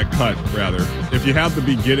 or that cut, rather, if you have the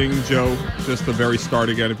beginning, Joe, just the very start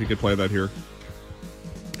again, if you could play that here.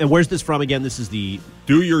 And where's this from again? This is the...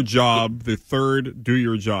 Do Your Job, the third Do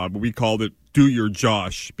Your Job. We called it Do Your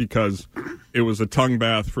Josh because it was a tongue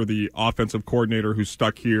bath for the offensive coordinator who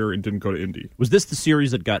stuck here and didn't go to Indy. Was this the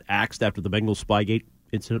series that got axed after the Bengals Spygate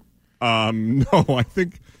incident? No, I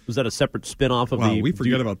think... Was that a separate spin-off of we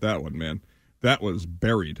forget about that one, man. That was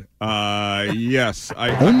buried. Yes.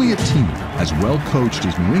 Only a team as well coached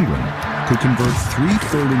as New England could convert 3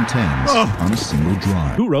 3rd and 10s on a single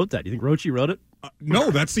drive. Who wrote that? Do you think Rochi wrote it?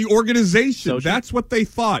 No, that's the organization. That's what they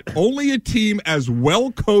thought. Only a team as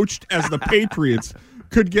well coached as the Patriots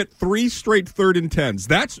could get 3 straight 3rd and 10s.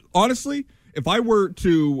 That's, honestly, if I were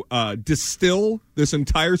to distill this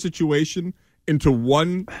entire situation into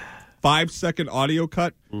one 5-second audio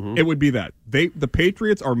cut, it would be that. The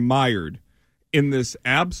Patriots are mired in this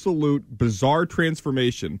absolute bizarre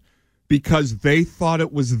transformation because they thought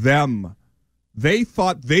it was them. They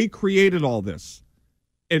thought they created all this.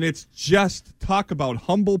 And it's just talk about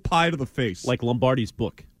humble pie to the face. Like Lombardi's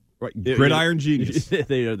book. Right, gridiron genius.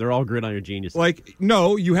 They're all gridiron geniuses. Like,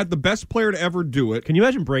 no, you had the best player to ever do it. Can you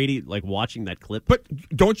imagine Brady like watching that clip? But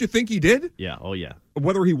don't you think he did? Yeah. Oh, yeah.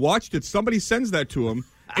 Whether he watched it, somebody sends that to him,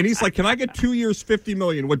 and he's like, "Can I get 2 years, $50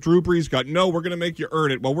 million? What Drew Brees got? No, we're going to make you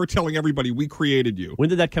earn it." Well, we're telling everybody we created you. When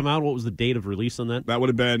did that come out? What was the date of release on that? That would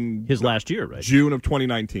have been his last year, right? June of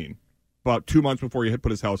 2019, about 2 months before he had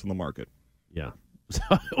put his house on the market. Yeah, so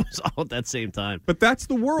it was all at that same time. But that's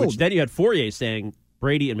the world. Which then you had Fourier saying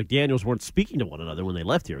Brady and McDaniels weren't speaking to one another when they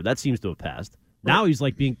left here. That seems to have passed. Right. Now he's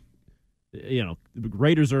like being, the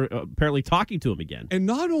Raiders are apparently talking to him again. And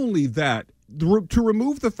not only that, to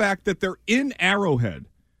remove the fact that they're in Arrowhead,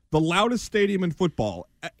 the loudest stadium in football,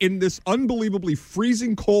 in this unbelievably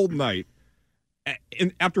freezing cold night,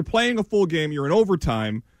 and after playing a full game, you're in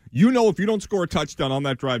overtime. You know if you don't score a touchdown on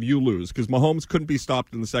that drive, you lose because Mahomes couldn't be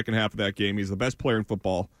stopped in the second half of that game. He's the best player in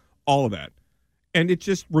football, all of that. And it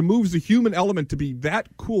just removes the human element to be that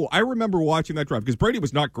cool. I remember watching that drive because Brady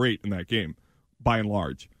was not great in that game, by and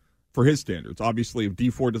large, for his standards. Obviously, if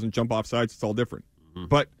D4 doesn't jump off sides, it's all different. Mm-hmm.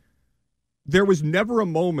 But there was never a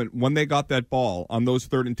moment when they got that ball on those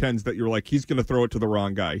 3rd and 10s that you're like, he's going to throw it to the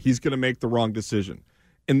wrong guy. He's going to make the wrong decision.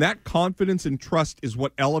 And that confidence and trust is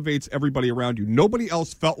what elevates everybody around you. Nobody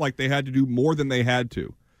else felt like they had to do more than they had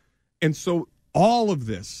to. And so all of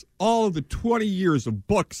this, all of the 20 years of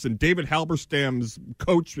books and David Halberstam's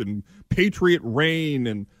coach and Patriot Reign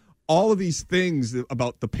and all of these things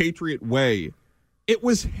about the Patriot way, it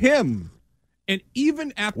was him. And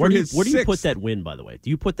even after where do his you put that win, by the way? Do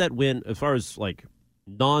you put that win as far as like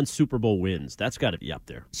non-Super Bowl wins? That's got to be up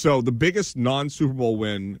there. So the biggest non-Super Bowl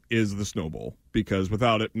win is the Snow Bowl because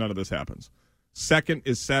without it, none of this happens. Second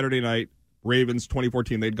is Saturday night, Ravens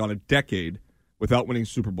 2014. They'd gone a decade without winning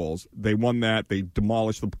Super Bowls. They won that. They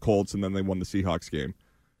demolished the Colts, and then they won the Seahawks game.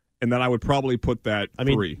 And then I would probably put that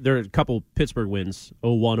three. There are a couple Pittsburgh wins,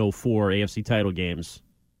 01, 04 AFC title games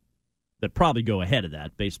that probably go ahead of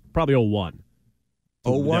that. Probably 01.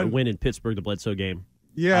 01? That win in Pittsburgh, the Bledsoe game.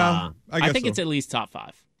 Yeah, I think it's at least top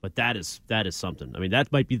 5. But that is something. I mean,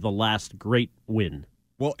 that might be the last great win.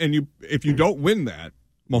 Well, and if you don't win that,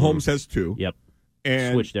 Mahomes has 2. Yep.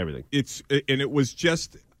 And switched everything. It was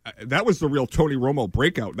just that was the real Tony Romo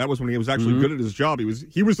breakout. That was when he was actually good at his job. He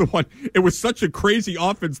was the one. It was such a crazy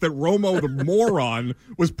offense that Romo, the moron,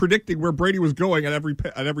 was predicting where Brady was going at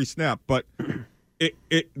every snap. But that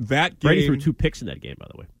game, Brady threw 2 picks in that game, by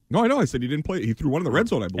the way. No, I know. I said he didn't play. He threw one in the red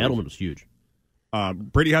zone, I believe. Edelman was huge.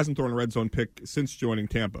 Brady hasn't thrown a red zone pick since joining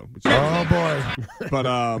Tampa. Oh boy!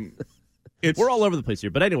 But we're all over the place here.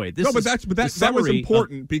 But anyway, that was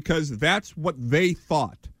important because that's what they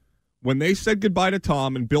thought when they said goodbye to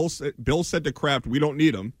Tom and Bill said to Kraft, "We don't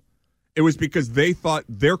need him." It was because they thought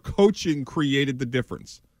their coaching created the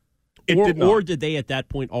difference. Or did they at that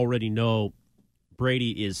point already know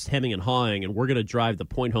Brady is hemming and hawing, and we're going to drive the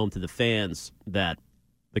point home to the fans that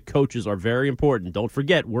the coaches are very important. Don't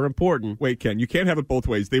forget, we're important. Wait, Ken, you can't have it both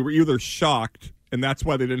ways. They were either shocked, and that's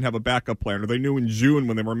why they didn't have a backup plan, or they knew in June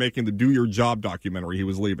when they were making the Do Your Job documentary he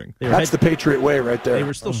was leaving. That's the Patriot way right there. They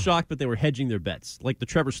were still shocked, but they were hedging their bets, like the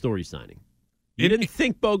Trevor Story signing. You didn't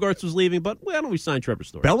think Bogarts was leaving, but why don't we sign Trevor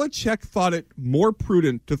Story? Belichick thought it more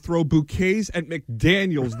prudent to throw bouquets at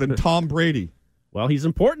McDaniels than Tom Brady. Well, he's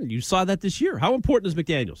important. You saw that this year. How important is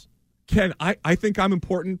McDaniels? Ken, I think I'm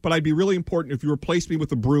important, but I'd be really important if you replaced me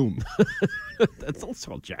with a broom. Don't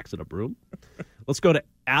call Jackson a broom. Let's go to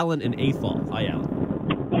Alan in Athol. Hi, Alan.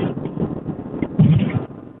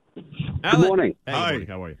 Good morning. Hey, Hi. Good morning.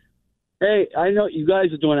 How are you? Hey, I know you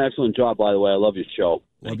guys are doing an excellent job, by the way. I love your show.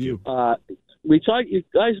 Love you. You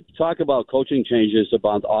guys talk about coaching changes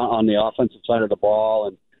about on the offensive side of the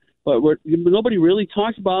ball, but what nobody really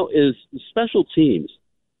talks about is the special teams.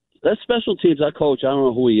 That special teams, that coach, I don't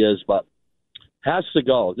know who he is, but has to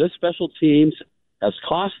go. This special teams has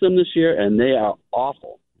cost them this year, and they are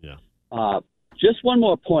awful. Yeah. Just one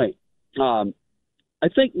more point. I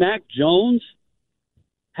think Mac Jones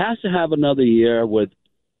has to have another year with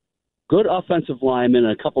good offensive linemen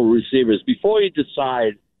and a couple of receivers before you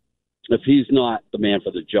decide if he's not the man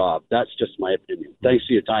for the job. That's just my opinion. Thanks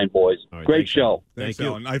for your time, boys. Right, Great show. Thanks,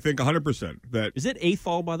 Alan. I think 100% that. Is it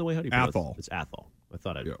Athol, by the way? How do you pronounce Athol. it? It's Athol. I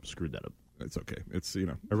thought I screwed that up. It's okay. It's,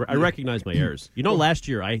 I recognize my errors. Last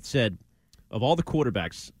year I said of all the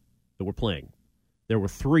quarterbacks that were playing, there were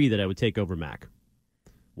 3 that I would take over Mac.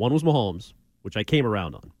 One was Mahomes, which I came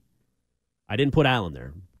around on. I didn't put Allen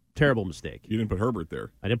there. Terrible mistake. You didn't put Herbert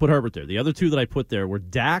there. I didn't put Herbert there. The other two that I put there were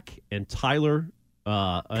Dak and Kyler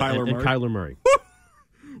Murray.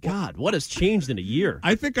 God, what has changed in a year?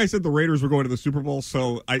 I think I said the Raiders were going to the Super Bowl,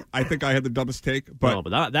 so I think I had the dumbest take. But no,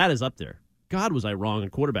 but that is up there. God, was I wrong in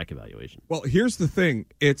quarterback evaluation? Well, here's the thing.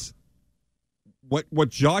 It's what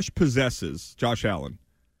Josh possesses, Josh Allen,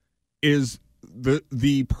 is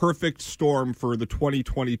the perfect storm for the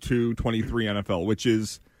 2022-23 NFL, which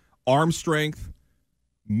is arm strength,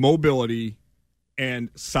 mobility, and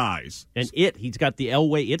size. And he's got the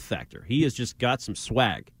Elway it factor. He has just got some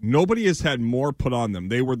swag. Nobody has had more put on them.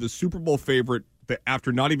 They were the Super Bowl favorite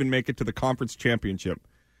after not even make it to the conference championship.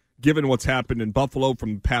 Given what's happened in Buffalo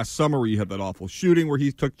from the past summer, where you had that awful shooting where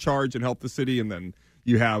he took charge and helped the city, and then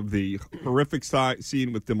you have the horrific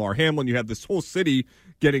scene with DeMar Hamlin. You had this whole city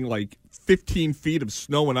getting like 15 feet of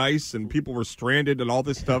snow and ice, and people were stranded and all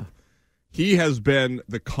this stuff. He has been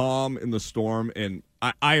the calm in the storm, and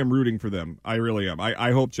I am rooting for them. I really am.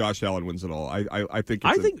 I hope Josh Allen wins it all. I think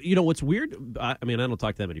what's weird, I mean, I don't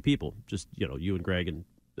talk to that many people, just, you and Greg and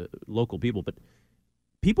local people, but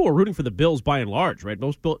people are rooting for the Bills by and large, right?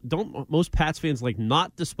 Most Pats fans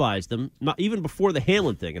not despise them, not even before the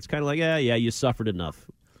Hamlin thing. It's kind of like, yeah, you suffered enough.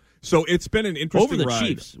 So it's been an interesting over the ride.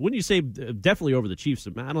 Chiefs. Wouldn't you say definitely over the Chiefs?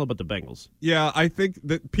 I don't know about the Bengals. Yeah, I think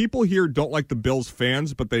that people here don't like the Bills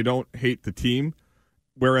fans, but they don't hate the team.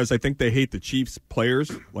 Whereas I think they hate the Chiefs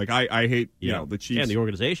players. Like I hate the Chiefs and the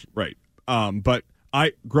organization. Right. But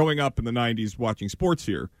growing up in the 90s watching sports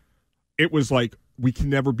here, it was like we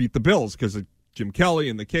can never beat the Bills because of Jim Kelly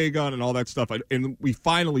and the K-Gun and all that stuff. And we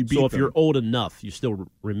finally beat them. So if you're old enough, you still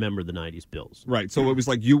remember the 90s Bills. Right. So it was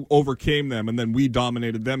like you overcame them, and then we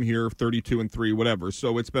dominated them here 32-3, whatever.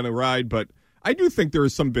 So it's been a ride, but I do think there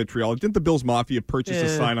is some vitriol. Didn't the Bills Mafia purchase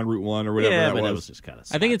a sign on Route 1 or whatever that was? That was just kind of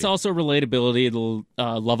I think it's also relatability, the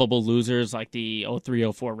lovable losers like the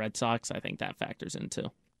 03-04 Red Sox. I think that factors in, too.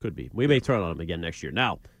 Could be. We may turn on them again next year.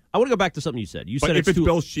 Now, I want to go back to something you said. But if it's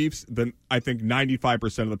Bills Chiefs, then I think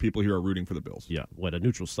 95% of the people here are rooting for the Bills. Yeah, a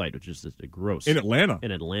neutral site, which is gross. In Atlanta.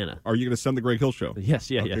 Are you going to send the Greg Hill Show?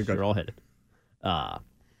 Yes, you're all headed.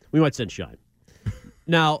 We might send Shine.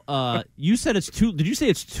 Now, you said it's too. Did you say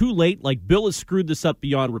it's too late? Like Bill has screwed this up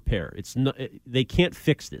beyond repair. It's not. They can't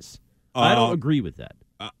fix this. I don't agree with that.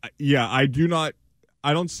 Yeah, I do not.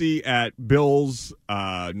 I don't see at Bill's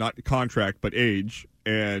not contract but age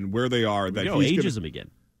and where they are that he's ageism again.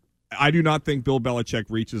 I do not think Bill Belichick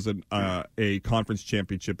reaches a conference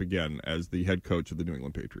championship again as the head coach of the New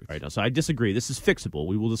England Patriots. All right, now, so I disagree. This is fixable.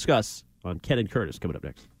 We will discuss on Ken and Curtis coming up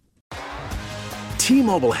next.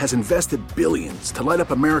 T-Mobile has invested billions to light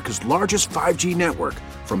up America's largest 5G network,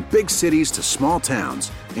 from big cities to small towns,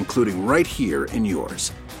 including right here in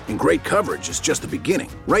yours. And great coverage is just the beginning.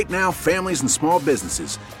 Right now, families and small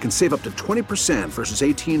businesses can save up to 20% versus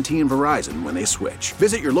AT&T and Verizon when they switch.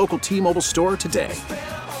 Visit your local T-Mobile store today.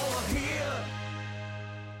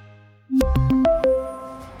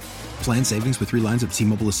 Plan savings with 3 lines of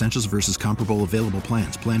T-Mobile Essentials versus comparable available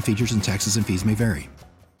plans. Plan features and taxes and fees may vary.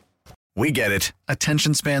 We get it.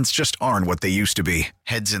 Attention spans just aren't what they used to be.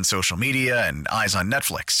 Heads in social media and eyes on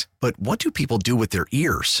Netflix. But what do people do with their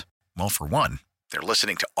ears? Well, for one, they're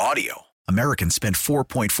listening to audio. Americans spend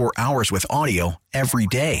 4.4 hours with audio every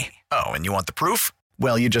day. Oh, and you want the proof?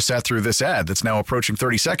 Well, you just sat through this ad that's now approaching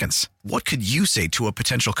 30 seconds. What could you say to a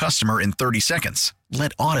potential customer in 30 seconds?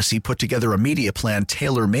 Let Odyssey put together a media plan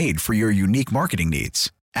tailor-made for your unique marketing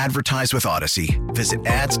needs. Advertise with Odyssey. Visit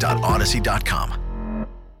ads.odyssey.com.